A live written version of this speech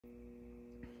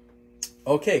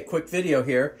Okay, quick video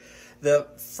here. The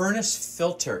furnace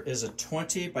filter is a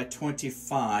 20 by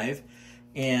 25,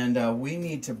 and we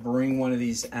need to bring one of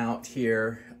these out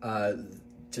here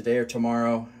today or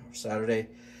tomorrow, or Saturday,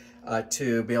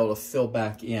 to be able to fill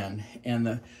back in. And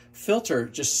the filter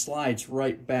just slides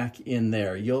right back in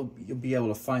there. You'll be able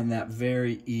to find that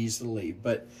very easily.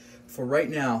 But for right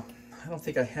now, I don't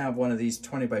think I have one of these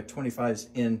 20 by 25s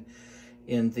in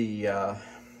the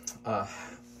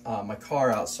my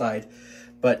car outside.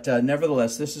 But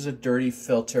nevertheless, this is a dirty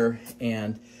filter,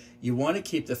 and you want to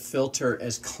keep the filter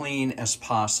as clean as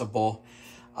possible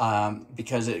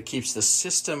because it keeps the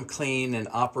system clean and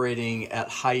operating at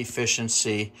high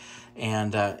efficiency.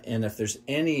 And if there's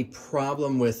any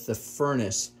problem with the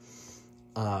furnace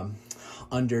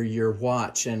under your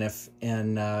watch, and if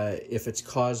it's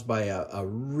caused by a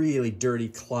really dirty,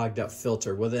 clogged up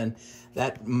filter, well then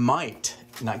that might,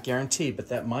 not guaranteed, but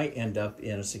that might end up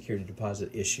in a security deposit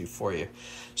issue for you.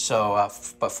 So,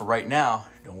 but for right now,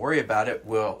 don't worry about it.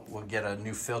 We'll get a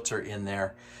new filter in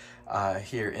there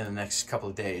here in the next couple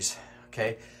of days.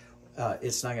 Okay,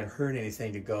 it's not going to hurt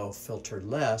anything to go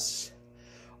filterless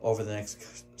over the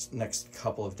next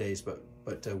couple of days, but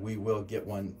we will get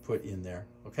one put in there.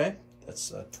 Okay,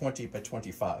 that's 20 by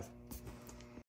 25.